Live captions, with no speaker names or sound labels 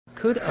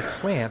Could a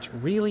plant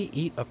really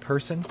eat a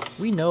person?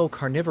 We know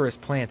carnivorous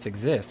plants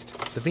exist.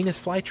 The Venus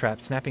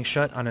flytrap snapping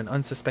shut on an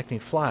unsuspecting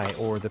fly,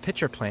 or the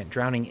pitcher plant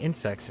drowning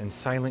insects in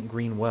silent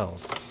green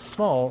wells.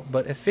 Small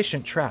but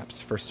efficient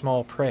traps for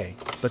small prey.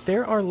 But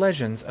there are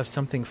legends of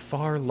something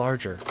far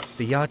larger.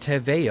 The Ya Te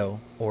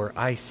Veo, or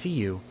I see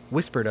you,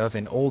 whispered of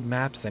in old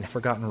maps and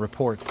forgotten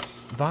reports.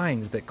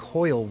 Vines that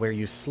coil where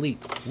you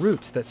sleep,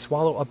 roots that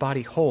swallow a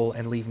body whole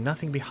and leave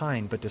nothing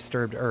behind but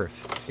disturbed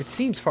earth. It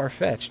seems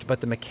far-fetched, but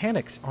the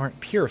mechanics aren't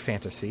pure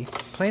fantasy.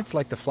 Plants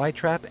like the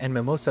flytrap and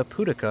Mimosa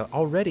pudica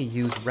already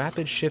use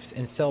rapid shifts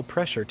in cell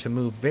pressure to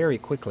move very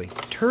quickly.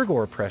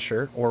 Turgor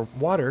pressure, or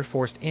water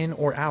forced in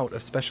or out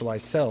of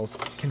specialized cells,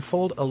 can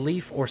fold a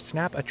leaf or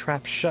snap a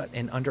trap shut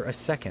in under a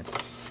second.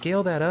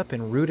 Scale that up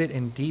and root it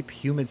in deep,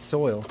 humid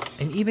soil,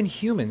 and even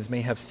humans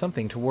may have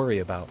something to worry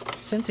about.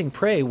 Sensing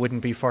prey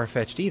wouldn't be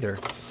far-fetched either.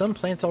 Some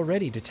plants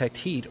already detect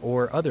heat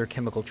or other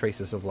chemical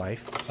traces of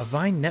life. A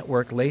vine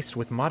network laced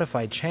with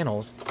modified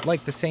channels,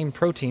 like the same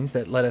proteins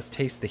that let us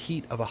taste the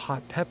heat of a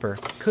hot pepper,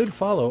 could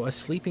follow a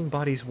sleeping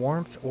body's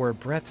warmth or a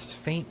breath's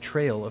faint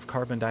trail of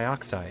carbon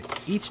dioxide.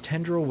 Each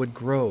tendril would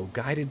grow,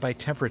 guided by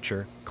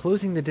temperature,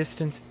 closing the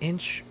distance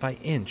inch by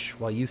inch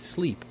while you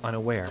sleep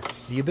unaware.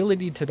 The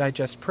ability to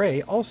digest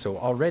prey also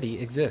already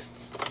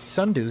exists.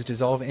 Sundews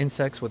dissolve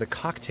insects with a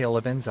cocktail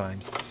of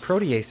enzymes,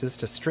 proteases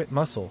to strip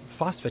muscle,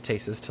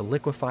 phosphatases to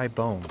liquefy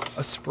bone.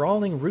 A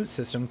sprawling root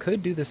system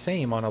could do the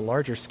same on a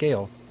larger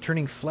scale,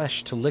 turning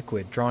flesh to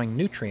liquid, drawing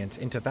nutrients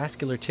into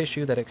vascular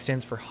tissue that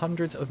extends for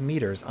hundreds of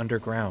meters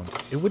underground.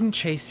 It wouldn't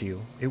chase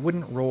you, it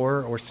wouldn't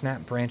roar or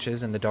snap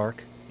branches in the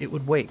dark. It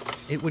would wait.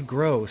 It would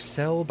grow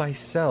cell by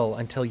cell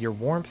until your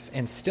warmth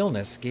and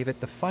stillness gave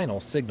it the final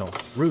signal.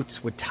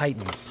 Roots would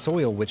tighten,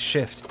 soil would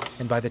shift,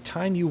 and by the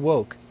time you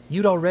woke,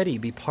 you'd already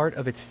be part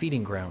of its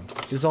feeding ground,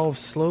 dissolve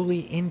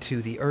slowly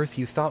into the earth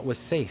you thought was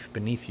safe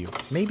beneath you.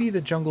 Maybe the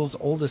jungle's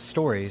oldest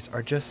stories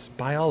are just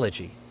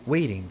biology,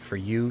 waiting for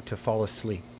you to fall asleep.